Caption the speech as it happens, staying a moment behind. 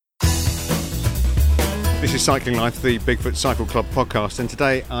This is Cycling Life, the Bigfoot Cycle Club podcast, and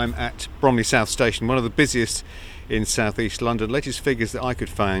today I'm at Bromley South Station, one of the busiest in southeast London. Latest figures that I could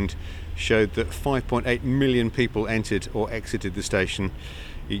find showed that 5.8 million people entered or exited the station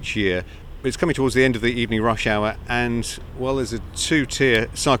each year. It's coming towards the end of the evening rush hour, and well, there's a two-tier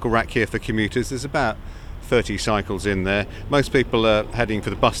cycle rack here for commuters. There's about 30 cycles in there. Most people are heading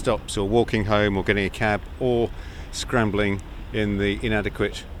for the bus stops or walking home or getting a cab or scrambling in the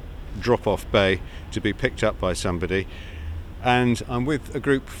inadequate drop-off bay to be picked up by somebody. And I'm with a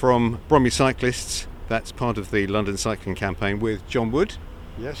group from Bromley Cyclists. That's part of the London Cycling Campaign with John Wood.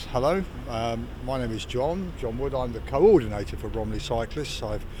 Yes, hello. My name is John Wood. I'm the coordinator for Bromley Cyclists.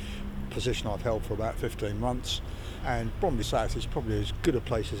 Position I've held for about 15 months, and Bromley South is probably as good a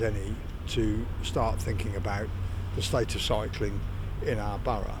place as any to start thinking about the state of cycling in our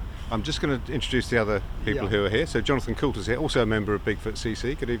borough. I'm just going to introduce the other people who are here. So Jonathan Coulter's here, also a member of Bigfoot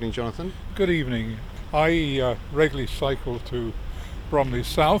CC. Good evening, Jonathan. Good evening. I regularly cycle to Bromley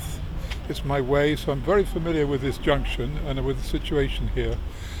South. It's my way, so I'm very familiar with this junction and with the situation here.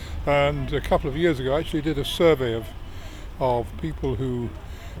 And a couple of years ago I actually did a survey of people who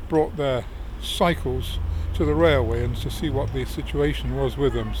brought their cycles to the railway and to see what the situation was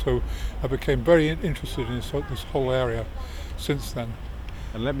with them. So I became very interested in this whole area since then.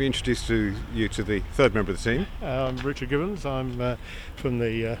 And let me introduce you to the third member of the team. I'm Richard Gibbons. I'm from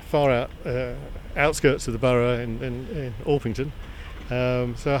the far out outskirts of the borough in Orpington.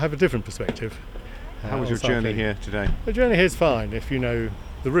 So I have a different perspective. How was your journey here today? The journey here is fine if you know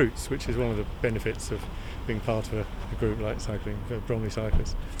the routes, which is one of the benefits of being part of a group like Cycling for Bromley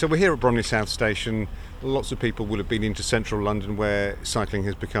Cyclists. So we're here at Bromley South Station. Lots of people will have been into central London where cycling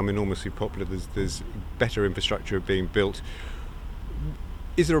has become enormously popular. There's better infrastructure being built.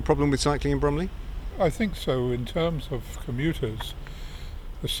 Is there a problem with cycling in Bromley? I think so. In terms of commuters,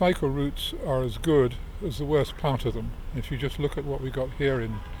 the cycle routes are as good as the worst part of them. If you just look at what we got here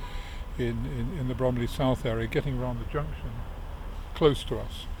in the Bromley South area, getting around the junction close to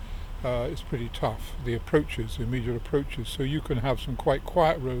us, it's pretty tough. The immediate approaches, so you can have some quite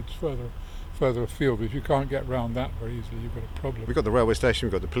quiet roads further afield, but if you can't get round that very easily, you've got a problem. We've got the railway station,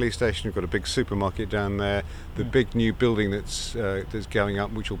 we've got the police station, we've got a big supermarket down there, the big new building that's going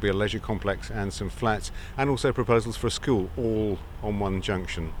up, which will be a leisure complex, and some flats, and also proposals for a school, all on one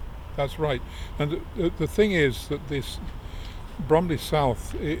junction. That's right. And the thing is that this Bromley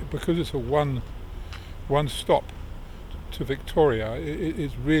South, because it's a one stop to Victoria, it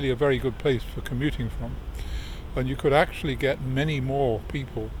is really a very good place for commuting from. And you could actually get many more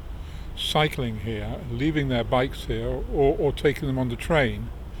people cycling here, leaving their bikes here, or taking them on the train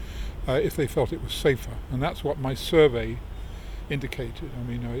if they felt it was safer. And that's what my survey indicated. I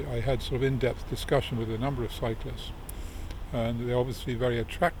mean, I had sort of in-depth discussion with a number of cyclists, and they're obviously very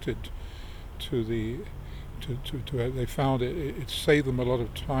attracted to they found it saved them a lot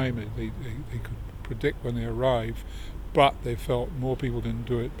of time. They could predict when they arrive, but they felt more people didn't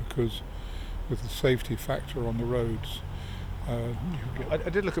do it because with the safety factor on the roads. I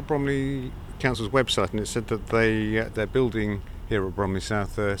did look at Bromley Council's website, and it said that they're building here at Bromley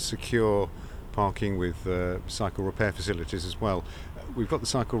South secure parking with cycle repair facilities as well. We've got the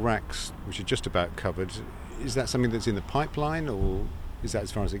cycle racks, which are just about covered. Is that something that's in the pipeline, or is that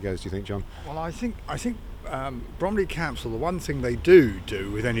as far as it goes, do you think, John? Well, I think Bromley Council, the one thing they do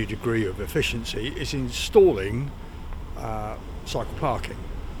with any degree of efficiency is installing cycle parking,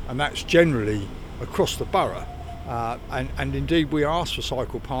 and that's generally across the borough. And indeed we ask for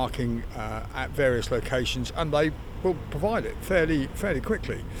cycle parking at various locations, and they will provide it fairly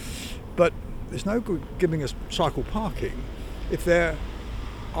quickly. But there's no good giving us cycle parking if there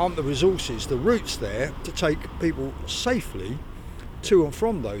aren't the resources, the routes there to take people safely to and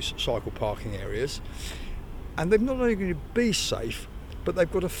from those cycle parking areas. And they're not only going to be safe, but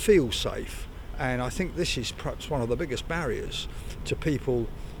they've got to feel safe. And I think this is perhaps one of the biggest barriers to people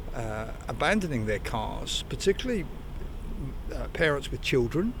abandoning their cars, particularly parents with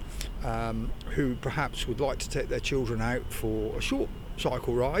children who perhaps would like to take their children out for a short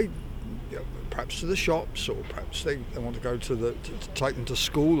cycle ride, perhaps to the shops, or perhaps they want to go to take them to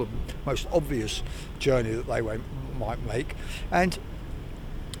school, the most obvious journey that they might make, and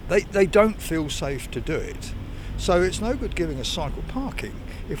they don't feel safe to do it. So it's no good giving us cycle parking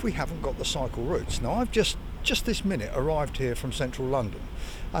if we haven't got the cycle routes. Now, I've just this minute arrived here from central London,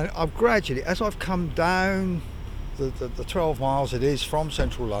 and I've gradually, as I've come down the 12 miles it is from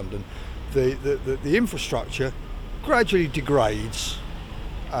central London, the infrastructure gradually degrades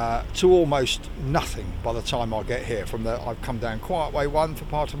to almost nothing by the time I get here. I've come down Quiet Way 1 for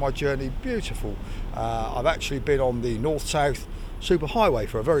part of my journey, beautiful. I've actually been on the north-south superhighway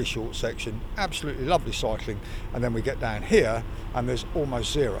for a very short section, absolutely lovely cycling, and then we get down here and there's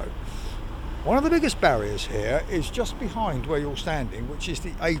almost zero. One of the biggest barriers here is just behind where you're standing, which is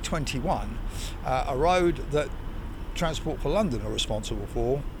the A21, a road that Transport for London are responsible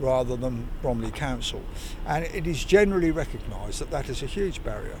for rather than Bromley Council, and it is generally recognised that that is a huge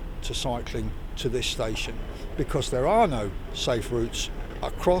barrier to cycling to this station because there are no safe routes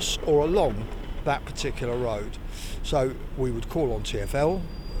across or along that particular road. So we would call on TfL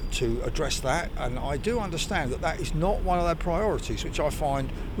to address that, and I do understand that that is not one of their priorities, which I find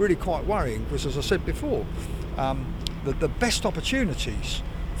really quite worrying because, as I said before, the best opportunities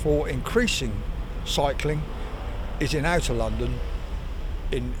for increasing cycling is in outer London.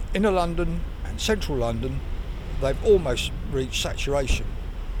 In inner London and central London they've almost reached saturation,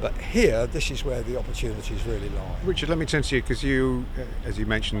 but here this is where the opportunities really lie. Richard, let me turn to you because you, as you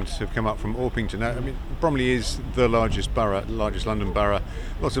mentioned, have come up from Orpington. I mean, Bromley is the largest borough, largest London borough.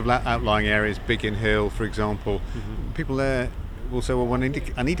 Lots of outlying areas, Biggin Hill, for example. Mm-hmm. People there will say, well,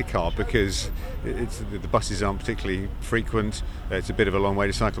 I need a car because the buses aren't particularly frequent. It's a bit of a long way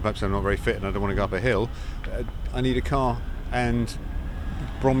to cycle. Perhaps I'm not very fit and I don't want to go up a hill. I need a car, and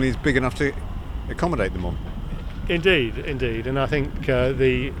Bromley is big enough to accommodate them all. Indeed, and I think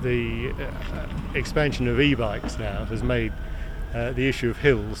the expansion of e-bikes now has made the issue of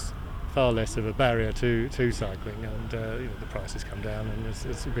hills far less of a barrier to cycling, and the price has come down, and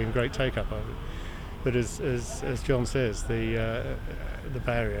it's been a great take-up of it. But as John says, the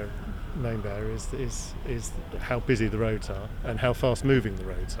main barrier is how busy the roads are and how fast-moving the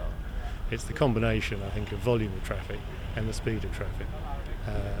roads are. It's the combination, I think, of volume of traffic and the speed of traffic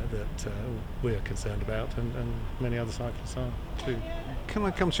that we are concerned about, and many other cyclists are too. Can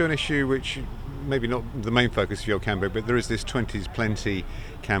I come to an issue which maybe not the main focus of your campaign, but there is this 20's Plenty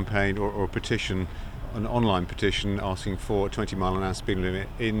campaign or petition, an online petition asking for a 20 mile an hour speed limit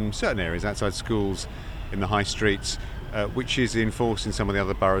in certain areas outside schools, in the high streets, which is enforced in some of the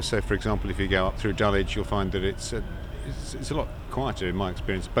other boroughs. So for example, if you go up through Dulwich, you'll find that it's a lot quieter in my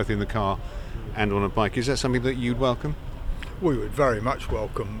experience, both in the car and on a bike. Is that something that you'd welcome? We would very much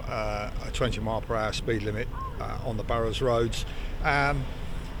welcome a 20 mile per hour speed limit on the borough's roads, and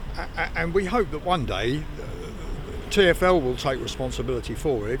we hope that one day TfL will take responsibility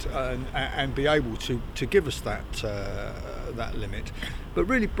for it and be able to give us that limit. But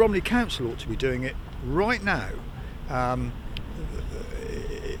really, Bromley Council ought to be doing it right now.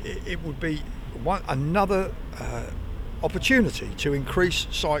 It would be another opportunity to increase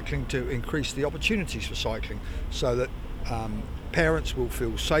cycling, to increase the opportunities for cycling, so that parents will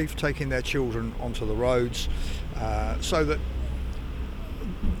feel safe taking their children onto the roads, so that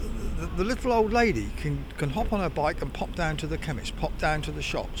the little old lady can hop on her bike and pop down to the chemist, pop down to the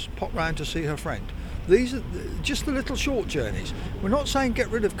shops, pop round to see her friend. These are just the little short journeys. We're not saying get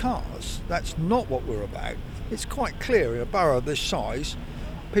rid of cars. That's not what we're about. It's quite clear in a borough of this size,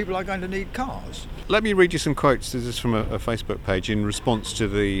 people are going to need cars. Let me read you some quotes. This is from a Facebook page in response to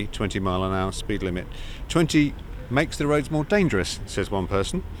the 20 mile an hour speed limit. 20 makes the roads more dangerous, says one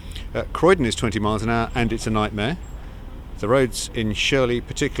person. Croydon is 20 miles an hour and it's a nightmare. The roads in Shirley,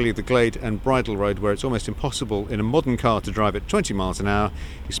 particularly the Glade and Bridle Road, where it's almost impossible in a modern car to drive at 20 miles an hour.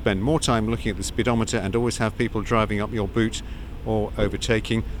 You spend more time looking at the speedometer and always have people driving up your boot or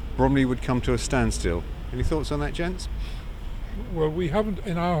overtaking. Bromley would come to a standstill. Any thoughts on that, gents? Well, we haven't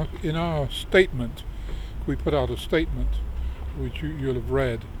in our statement. We put out a statement, which you'll have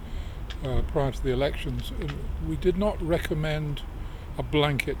read prior to the elections. We did not recommend a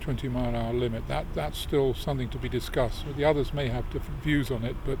blanket 20 mile an hour limit. That's still something to be discussed. The others may have different views on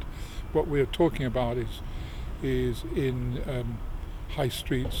it, but what we're talking about is in high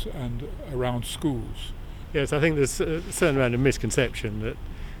streets and around schools. Yes, I think there's a certain amount of misconception that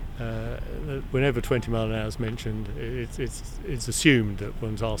whenever 20 mile an hour is mentioned, it's assumed that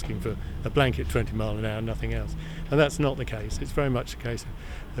one's asking for a blanket 20 mile an hour, nothing else. And that's not the case. It's very much a case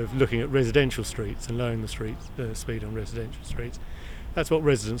of looking at residential streets and lowering the speed on residential streets. That's what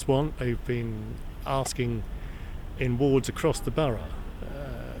residents want. They've been asking in wards across the borough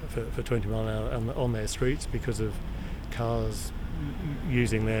for 20 mile an hour on their streets because of cars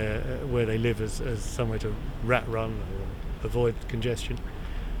using where they live as somewhere to rat run or avoid congestion.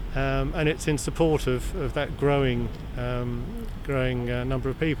 And it's in support of that growing number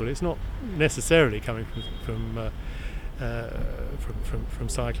of people. It's not necessarily coming from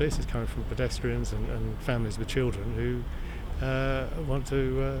cyclists. It's coming from pedestrians and families with children who want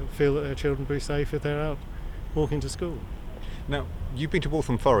to feel that their children will be safe if they're out walking to school. Now, you've been to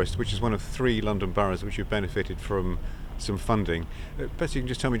Waltham Forest, which is one of 3 London boroughs which have benefited from some funding. Perhaps you can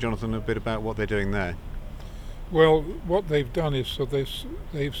just tell me, Jonathan, a bit about what they're doing there. Well, what they've done is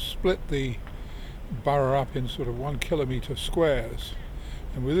they've split the borough up in sort of 1 kilometre squares,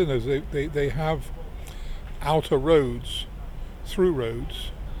 and within those they have outer roads, through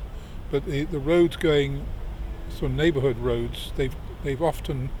roads, but the roads going sort of neighbourhood roads, they've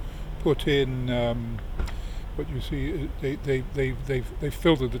often put in what you see. They've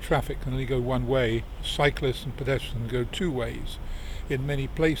filtered the traffic and only go one way. Cyclists and pedestrians go two ways in many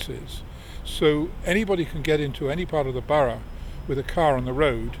places. So anybody can get into any part of the borough with a car on the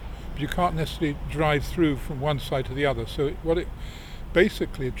road, but you can't necessarily drive through from one side to the other. So what it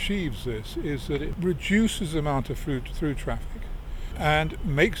basically achieves this is that it reduces the amount of through traffic and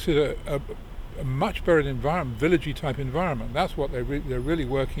makes it a much better environment, villagey type environment. That's what they're really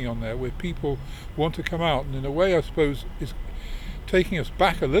working on there, where people want to come out, and in a way I suppose is taking us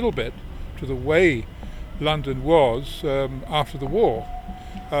back a little bit to the way London was after the war,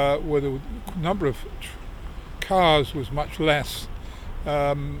 where the number of cars was much less,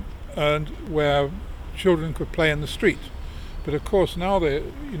 and where children could play in the street. But of course now they're,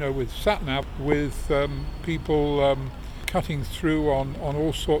 with sat-nav, with people cutting through on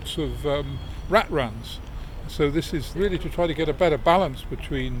all sorts of rat runs. So this is really to try to get a better balance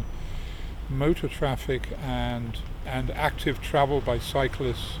between motor traffic and active travel by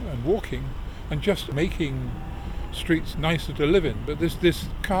cyclists and walking, and just making streets nicer to live in. But this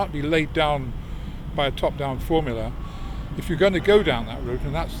can't be laid down by a top-down formula. If you're going to go down that route,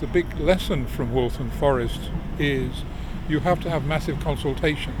 and that's the big lesson from Waltham Forest, is you have to have massive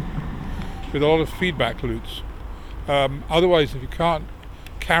consultation with a lot of feedback loops. Otherwise, if you can't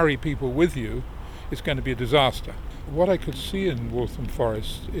carry people with you, it's going to be a disaster. What I could see in Waltham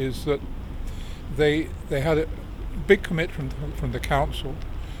Forest is that they had a big commit from the council,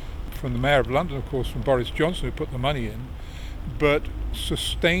 from the Mayor of London, of course, from Boris Johnson, who put the money in, but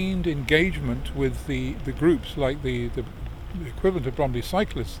sustained engagement with the groups, like the equivalent of Bromley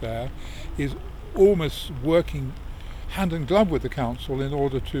Cyclists there, is almost working hand in glove with the council in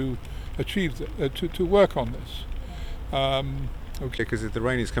order to achieve to work on this. Okay, because the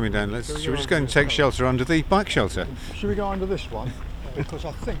rain is coming down. Should we just go and take shelter under the bike shelter? Should we go under this one? Because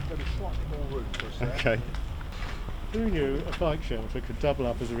I think there is slightly more room for us there. Okay. Who knew a bike shelter could double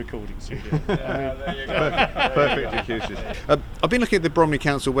up as a recording studio? There you go. Perfectly suited. I've been looking at the Bromley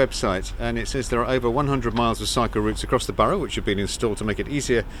Council website, and it says there are over 100 miles of cycle routes across the borough which have been installed to make it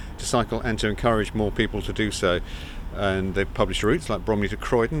easier to cycle and to encourage more people to do so. And they've published routes like Bromley to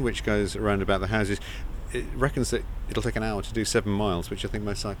Croydon, which goes around about the houses. It reckons that it'll take an hour to do 7 miles, which I think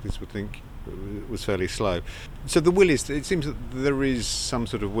most cyclists would think was fairly slow. So the will is, it seems that there is some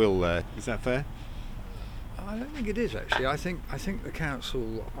sort of will there. Is that fair? I don't think it is, actually. I think the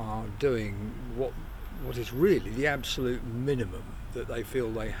council are doing what is really the absolute minimum that they feel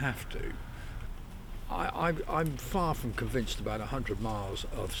they have to. I'm far from convinced about 100 miles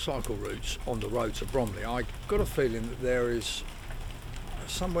of cycle routes on the roads of Bromley. I've got a feeling that there is,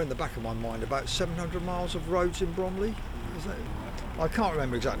 somewhere in the back of my mind, about 700 miles of roads in Bromley. I can't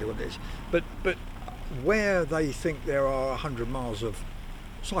remember exactly what it is, but where they think there are 100 miles of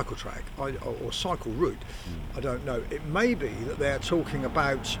cycle track or cycle route, I don't know. It may be that they're talking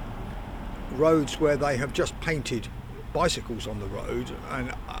about roads where they have just painted bicycles on the road,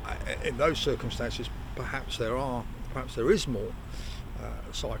 and in those circumstances perhaps there is more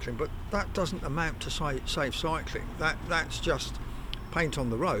cycling, but that doesn't amount to safe cycling. That's just paint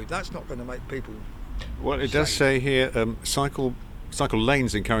on the road. That's not going to make people Well, it does say here, cycle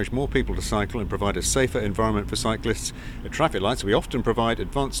lanes encourage more people to cycle and provide a safer environment for cyclists. At traffic lights, we often provide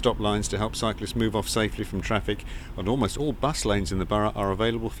advanced stop lines to help cyclists move off safely from traffic, and almost all bus lanes in the borough are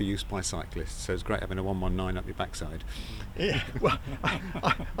available for use by cyclists. So it's great having a 119 up your backside. Yeah, well,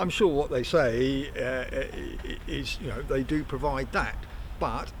 I'm sure what they say is, they do provide that,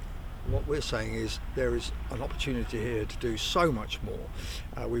 but what we're saying is there is an opportunity here to do so much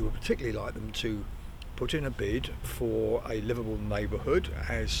more. We would particularly like them to put in a bid for a livable neighbourhood,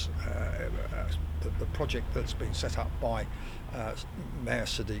 as the project that's been set up by Mayor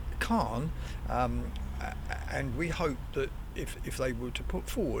Sadiq Khan, and we hope that if they were to put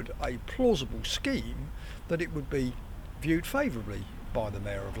forward a plausible scheme, that it would be viewed favourably by the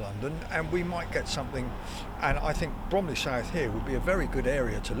Mayor of London, and we might get something. And I think Bromley South here would be a very good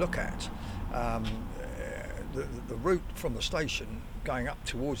area to look at. The route from the station going up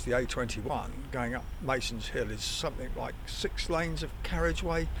towards the A21, going up Mason's Hill, is something like 6 lanes of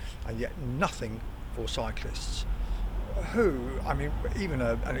carriageway, and yet nothing for cyclists. Even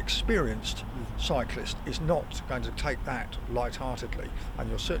an experienced cyclist is not going to take that lightheartedly, and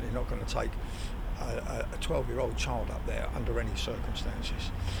you're certainly not going to take a 12-year-old child up there under any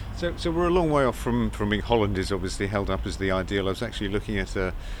circumstances. So we're a long way off from being Holland is obviously held up as the ideal. I was actually looking at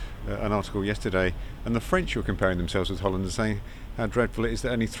an article yesterday, and the French were comparing themselves with Holland and saying how dreadful it is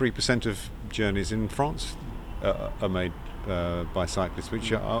that only 3% of journeys in France are made by cyclists,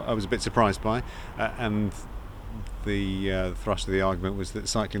 which I was a bit surprised by. And the thrust of the argument was that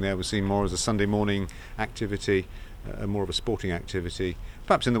cycling there was seen more as a Sunday morning activity, more of a sporting activity,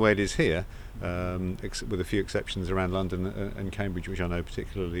 perhaps in the way it is here, with a few exceptions around London and Cambridge, which I know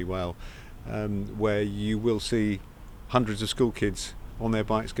particularly well, where you will see hundreds of school kids on their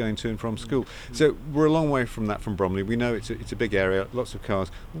bikes going to and from school. So we're a long way from that from Bromley. We know it's a big area, lots of cars.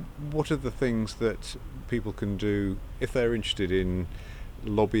 What are the things that people can do if they're interested in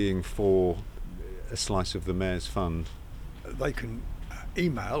lobbying for a slice of the Mayor's fund? They can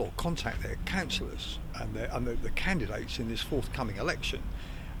email or contact their councillors and the candidates in this forthcoming election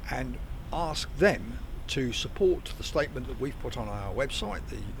and ask them to support the statement that we've put on our website.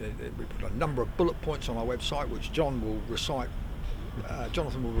 We put a number of bullet points on our website which Jonathan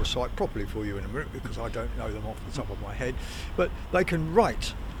will recite properly for you in a minute, because I don't know them off the top of my head. But they can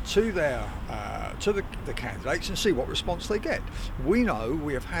write to their the candidates and see what response they get. We know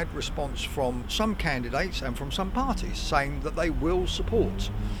we have had response from some candidates and from some parties saying that they will support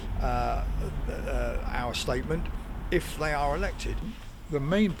our statement if they are elected. The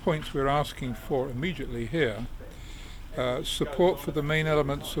main points we're asking for immediately here, support for the main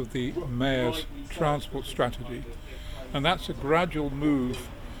elements of the Mayor's transport strategy, and that's a gradual move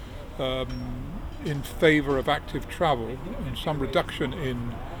in favour of active travel and some reduction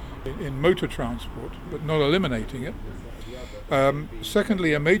in motor transport, but not eliminating it.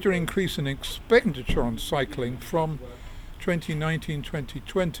 Secondly, a major increase in expenditure on cycling from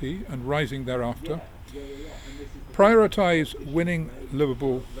 2019-2020 and rising thereafter. Prioritise winning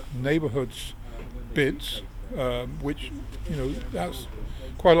livable neighbourhoods bids, which, that's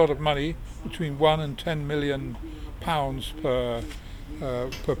quite a lot of money, between £1 and £10 million per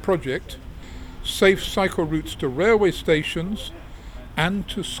project. Safe cycle routes to railway stations and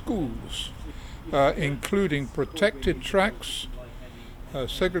to schools, including protected tracks,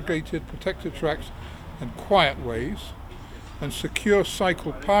 segregated protected tracks and quiet ways, and secure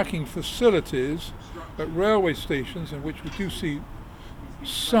cycle parking facilities at railway stations, in which we do see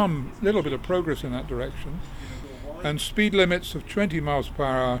some little bit of progress in that direction, and speed limits of 20 miles per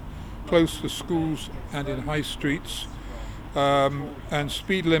hour close to schools and in high streets, and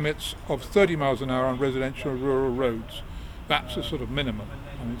speed limits of 30 miles an hour on residential and rural roads. That's a sort of minimum.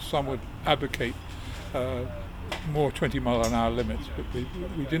 I mean, some would advocate more 20-mile-an-hour limits, but we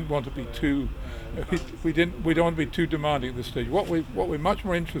didn't want to be too we don't want to be too demanding at this stage. What we're much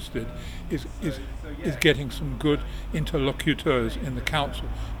more interested is getting some good interlocutors in the council,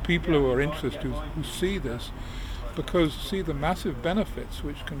 people who are interested, who see this, because see the massive benefits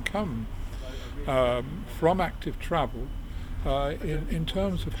which can come from active travel in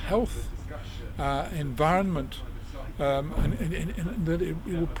terms of health, environment. And that it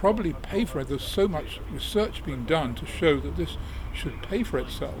will probably pay for it. There's so much research being done to show that this should pay for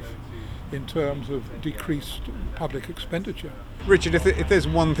itself in terms of decreased public expenditure. Richard, if there's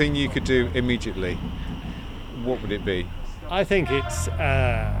one thing you could do immediately, what would it be? I think it's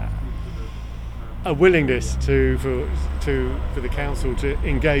a willingness for the council to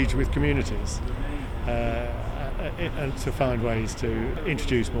engage with communities and to find ways to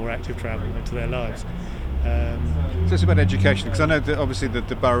introduce more active travel into their lives. So it's about education, because I know that obviously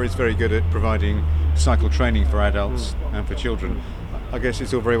the borough is very good at providing cycle training for adults and for children. I guess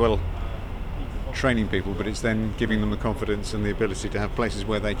it's all very well training people, but it's then giving them the confidence and the ability to have places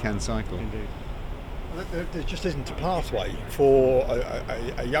where they can cycle. Indeed. There just isn't a pathway for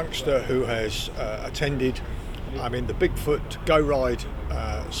a youngster who has attended, the Bigfoot Go Ride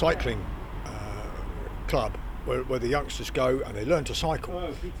cycling club, where the youngsters go and they learn to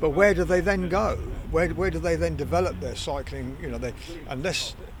cycle. But where do they then go? Where do they then develop their cycling?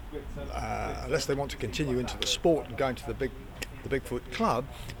 Unless they want to continue into the sport and go into the Bigfoot club.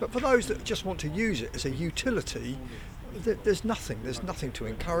 But for those that just want to use it as a utility, there's nothing to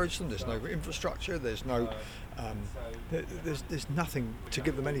encourage them. There's no infrastructure. There's nothing to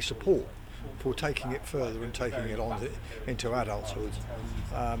give them any support for taking it further and taking it on into adulthood,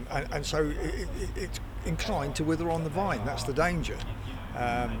 and so it's inclined to wither on the vine. That's the danger,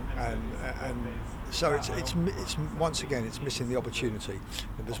 and so it's once again it's missing the opportunity.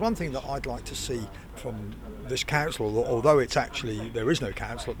 And there's one thing that I'd like to see from this council, although it's actually there is no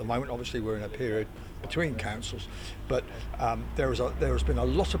council at the moment. Obviously, we're in a period between councils, but there has been a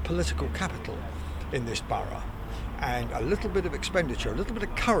lot of political capital in this borough, and a little bit of expenditure, a little bit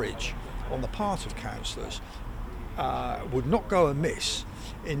of courage on the part of councillors would not go amiss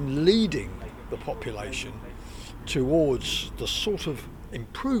in leading the population towards the sort of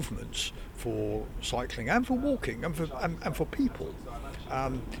improvements for cycling and for walking and for people.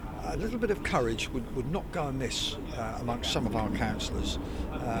 A little bit of courage would not go amiss amongst some of our councillors,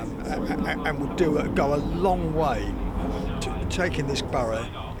 and would go a long way to taking this borough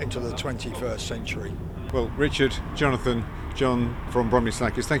into the 21st century. Well, Richard, Jonathan, John from Bromley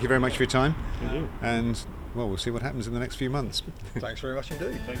Cyclists, thank you very much for your time. Thank you. And, well, we'll see what happens in the next few months. Thanks very much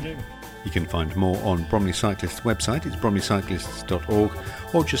indeed. Thank you. You can find more on Bromley Cyclists' website, it's bromleycyclists.org,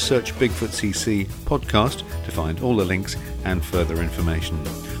 or just search Bigfoot CC podcast to find all the links and further information.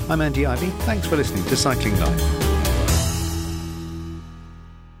 I'm Andy Ivey, thanks for listening to Cycling Live.